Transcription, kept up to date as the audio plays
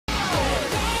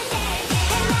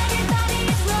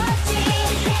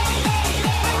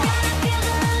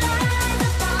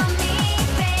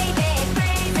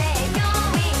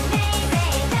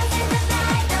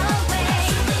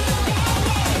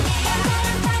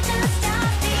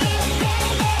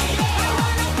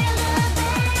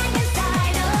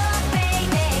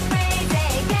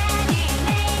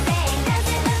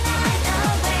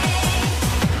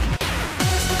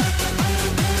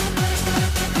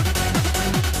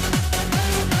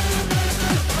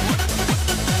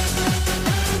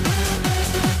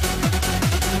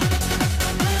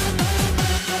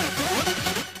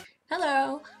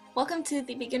to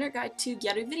the Beginner Guide to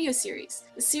Gyaru video series.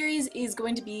 The series is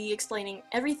going to be explaining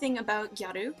everything about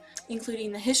Gyaru,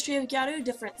 including the history of Gyaru,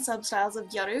 different substyles of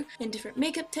Gyaru, and different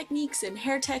makeup techniques and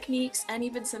hair techniques, and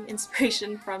even some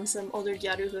inspiration from some older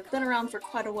Gyaru who have been around for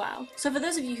quite a while. So for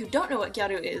those of you who don't know what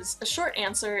Gyaru is, a short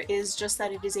answer is just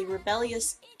that it is a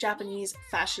rebellious Japanese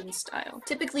fashion style.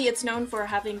 Typically it's known for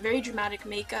having very dramatic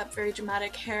makeup, very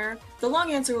dramatic hair. The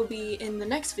long answer will be in the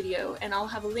next video, and I'll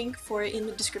have a link for it in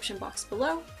the description box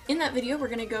below. In that video we're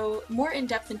going to go more in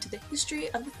depth into the history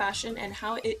of the fashion and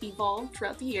how it evolved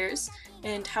throughout the years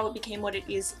and how it became what it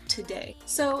is today.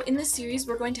 So in this series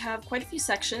we're going to have quite a few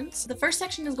sections. The first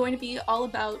section is going to be all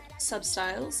about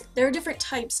substyles. There are different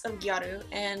types of Gyaru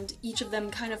and each of them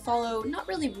kind of follow not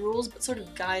really rules but sort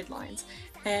of guidelines,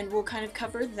 and we'll kind of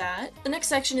cover that. The next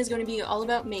section is going to be all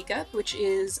about makeup, which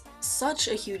is such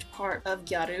a huge part of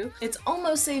Gyaru. It's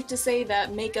almost safe to say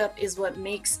that makeup is what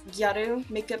makes Gyaru,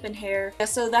 makeup and hair.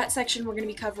 So that section we're going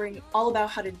to be covering all about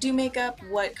how to do makeup,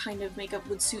 what kind of makeup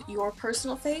would suit your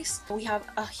personal face. We have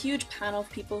a huge panel of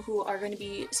people who are going to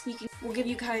be speaking. We'll give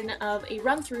you kind of a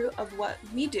run through of what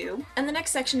we do. And the next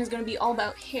section is going to be all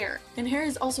about hair. And hair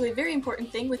is also a very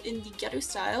important thing within the Gyaru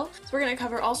style. So we're going to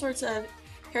cover all sorts of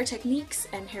hair techniques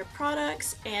and hair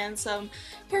products and some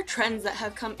hair trends that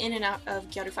have come in and out of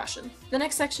Gyaru fashion. The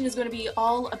next section is going to be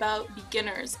all about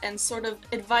beginners and sort of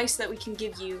advice that we can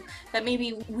give you that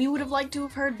maybe we would have liked to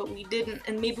have heard but we didn't,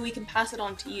 and maybe we can pass it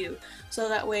on to you so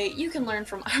that way you can learn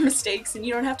from our mistakes and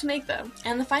you don't have to make them.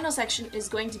 And the final section is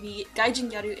going to be Gaijin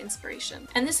Gyaru inspiration.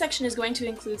 And this section is going to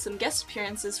include some guest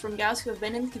appearances from gals who have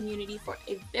been in the community for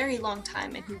a very long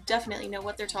time and who definitely know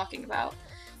what they're talking about.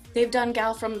 They've done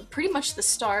gal from pretty much the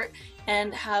start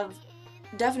and have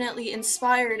definitely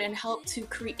inspired and helped to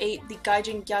create the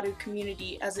Gaijin Gyaru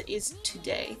community as it is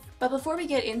today. But before we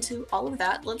get into all of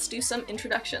that, let's do some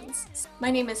introductions. My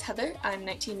name is Heather, I'm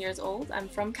 19 years old, I'm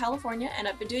from California, and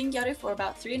I've been doing Gyaru for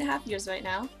about 3.5 years right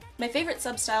now. My favorite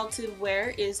substyle to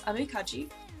wear is amekaji.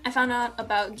 I found out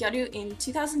about Gyaru in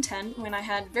 2010 when I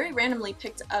had very randomly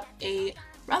picked up a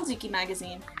Ranzuki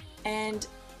magazine, and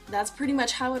that's pretty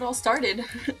much how it all started.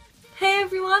 Hey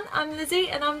everyone, I'm Lizzie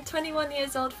and I'm 21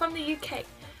 years old from the UK.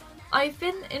 I've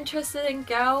been interested in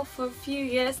Gyaru for a few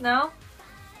years now.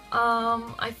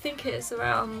 I think it's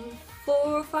around 4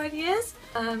 or 5 years.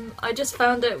 I just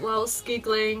found it whilst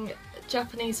googling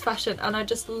Japanese fashion and I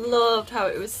just loved how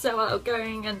it was so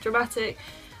outgoing and dramatic.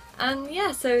 And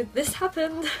yeah, so this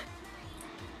happened.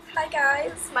 Hi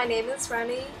guys, my name is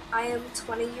Rennie. I am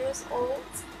 20 years old.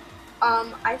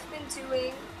 I've been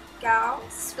doing Gyaru,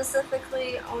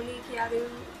 specifically Oni Gyaru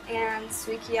and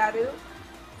Sui Gyaru,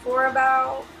 for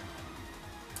about,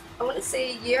 I want to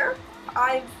say, a year.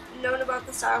 I've known about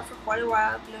the style for quite a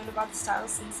while. I've known about the style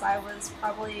since I was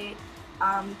probably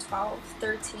 12,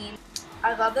 13.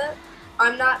 I love it.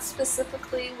 I'm not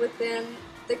specifically within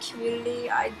the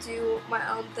community. I do my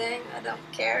own thing. I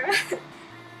don't care.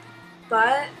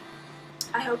 But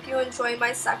I hope you enjoy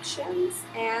my sections,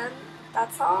 and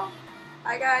that's all.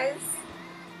 Bye guys.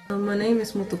 My name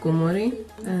is Motoko Mori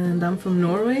and I'm from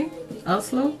Norway,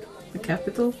 Oslo, the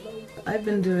capital. I've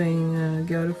been doing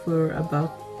Gyaru for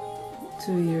about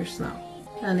 2 years now.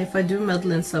 And if I do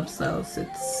meddle in substyles,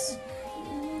 it's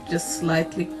just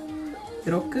slightly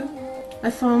roku.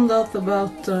 I found out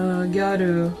about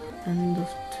Gyaru end of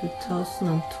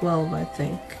 2012, I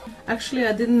think. Actually,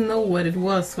 I didn't know what it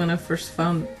was when I first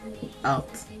found out.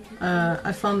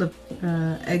 I found a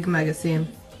egg magazine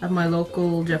at my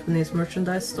local Japanese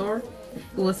merchandise store.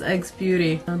 It was Eggs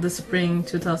Beauty, the spring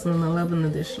 2011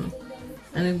 edition.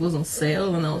 And it was on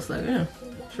sale and I was like, yeah,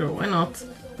 sure, why not?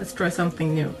 Let's try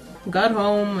something new. Got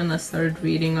home and I started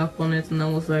reading up on it and I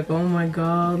was like, oh my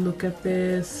god, look at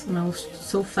this. And I was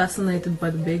so fascinated by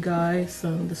the big eyes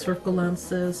and the circle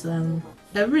lenses and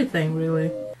everything really.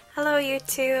 Hello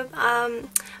YouTube,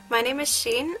 my name is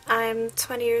Sheen, I'm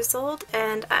 20 years old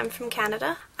and I'm from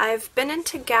Canada. I've been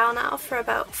into Gyaru now for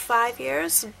about 5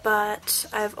 years, but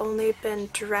I've only been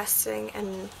dressing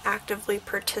and actively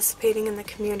participating in the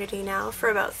community now for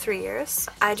about 3 years.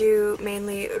 I do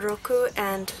mainly Roku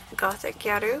and Gothic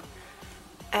Gyaru,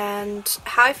 and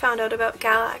how I found out about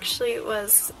Gyaru actually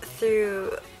was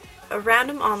through a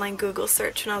random online Google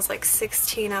search when I was like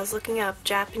 16. I was looking up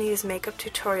Japanese makeup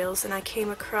tutorials and I came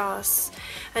across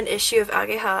an issue of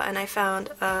Ageha and I found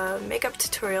a makeup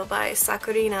tutorial by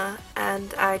Sakurina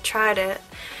and I tried it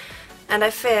and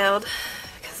I failed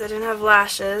because I didn't have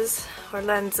lashes or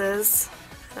lenses.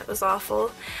 That was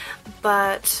awful,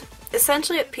 but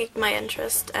essentially it piqued my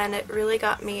interest and it really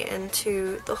got me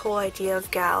into the whole idea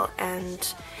of Gyaru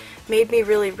and made me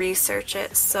really research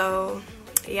it. So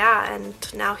yeah, and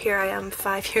now here I am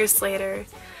 5 years later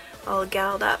all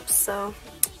galled up, so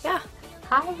yeah.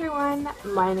 Hi everyone,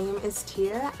 my name is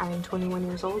Tia, I'm 21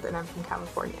 years old and I'm from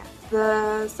California.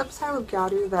 The substyle of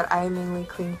Gyaru that I mainly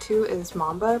cling to is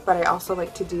Mamba, but I also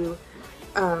like to do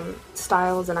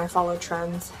styles and I follow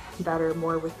trends that are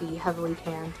more with the heavily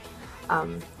tanned,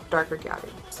 darker Gyaru.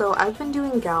 So I've been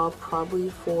doing gal probably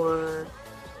for,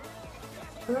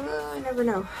 I never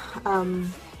know,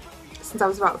 since I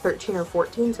was about 13 or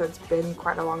 14, so it's been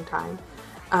quite a long time.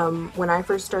 When I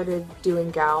first started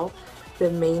doing gal, the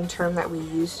main term that we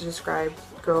used to describe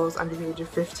girls under the age of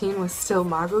 15 was still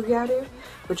Mago Gyaru,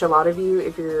 which a lot of you,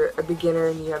 if you're a beginner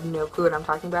and you have no clue what I'm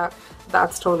talking about,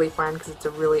 that's totally fine because it's a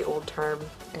really old term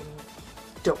and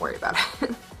don't worry about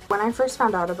it. When I first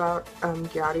found out about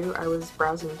Gyaru, I was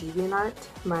browsing DeviantArt.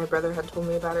 My brother had told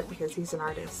me about it because he's an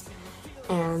artist.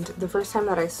 And the first time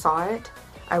that I saw it,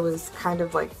 I was kind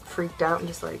of like freaked out and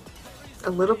just like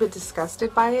a little bit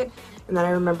disgusted by it. And then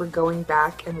I remember going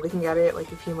back and looking at it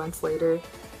like a few months later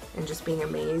and just being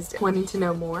amazed, wanting to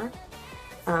know more,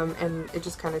 and it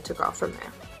just kind of took off from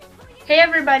there. Hey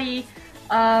everybody,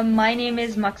 my name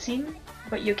is Maxime,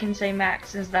 but you can say Max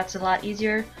since that's a lot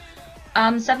easier.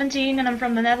 I'm 17 and I'm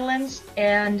from the Netherlands,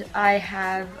 and I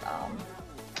have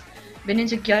been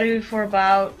into Gyaru for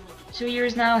about 2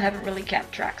 years now. I haven't really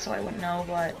kept track, so I wouldn't know,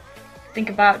 but I think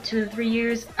about 2 to 3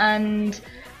 years, and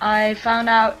I found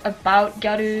out about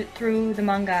Gyaru through the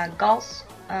manga Gals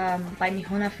by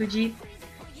Mihona Fuji,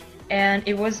 and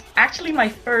it was actually my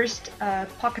first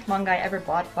pocket manga I ever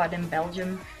bought in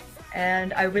Belgium,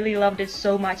 and I really loved it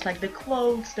so much, like the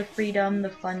clothes, the freedom, the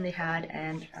fun they had,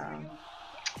 and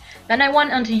then I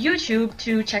went onto YouTube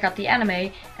to check out the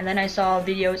anime, and then I saw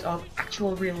videos of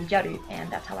actual real Gyaru,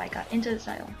 and that's how I got into the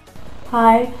style.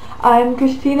 Hi, I'm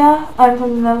Christina. I'm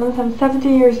from the Netherlands. I'm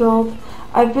 17 years old.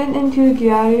 I've been into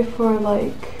Gyaru for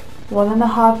like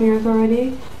 1.5 years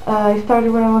already. I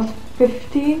started when I was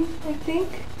 15, I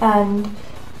think, and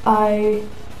I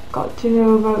got to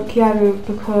know about Gyaru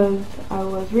because I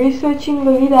was researching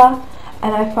Lolita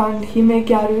and I found Hime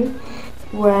Gyaru.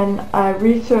 When I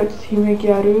researched Hime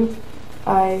Gyaru,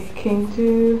 I came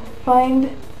to find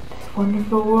this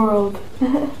wonderful world.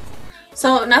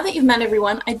 So now that you've met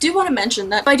everyone, I do want to mention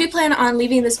that I do plan on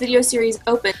leaving this video series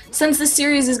open. Since this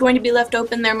series is going to be left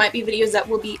open, there might be videos that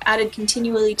will be added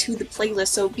continually to the playlist,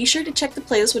 so be sure to check the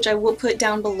playlist, which I will put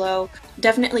down below.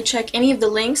 Definitely check any of the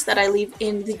links that I leave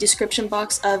in the description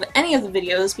box of any of the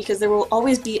videos, because there will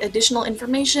always be additional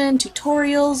information,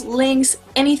 tutorials, links,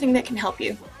 anything that can help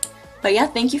you. But yeah,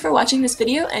 thank you for watching this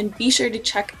video, and be sure to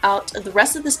check out the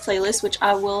rest of this playlist, which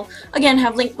I will, again,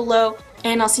 have linked below,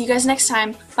 and I'll see you guys next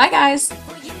time. Bye, guys!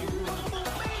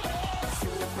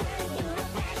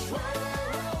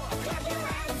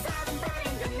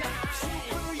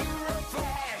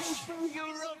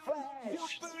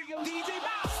 DJ